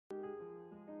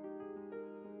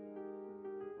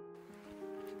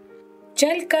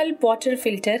जलकल्प water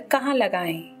filter कहाँ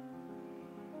लगाएं?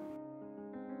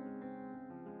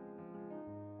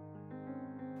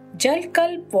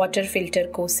 जलकल्प water filter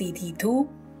को सीधी धूप,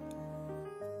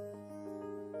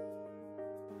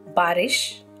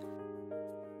 बारिश,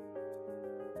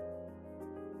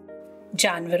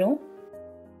 जानवरों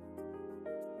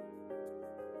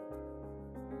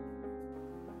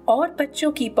और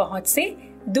बच्चों की पहुंच से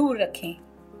दूर रखें।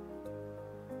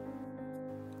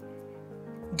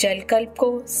 जलकल्प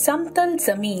को समतल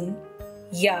जमीन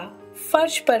या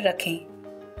फर्श पर रखें।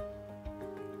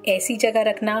 ऐसी जगह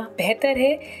रखना बेहतर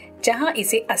है जहां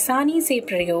इसे आसानी से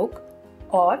प्रयोग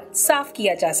और साफ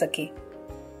किया जा सके।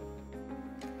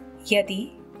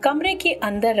 यदि कमरे के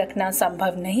अंदर रखना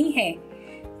संभव नहीं है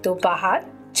तो बाहर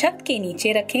छत के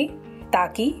नीचे रखें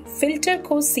ताकि फिल्टर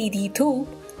को सीधी धूप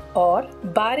और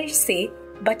बारिश से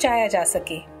बचाया जा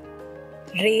सके।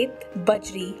 रेत,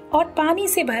 बजरी और पानी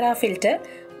से भरा फिल्टर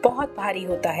बहुत भारी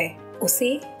होता है।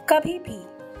 उसे कभी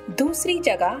भी दूसरी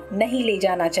जगह नहीं ले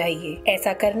जाना चाहिए।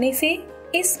 ऐसा करने से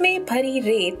इसमें भरी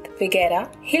रेत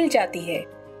वगैरह हिल जाती है,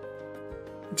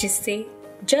 जिससे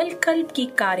जलकल्प की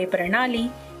कार्यप्रणाली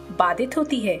बाधित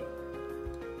होती है।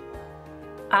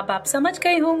 अब आप समझ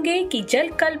गए होंगे कि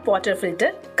जलकल्प वाटर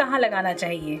फिल्टर कहाँ लगाना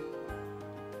चाहिए।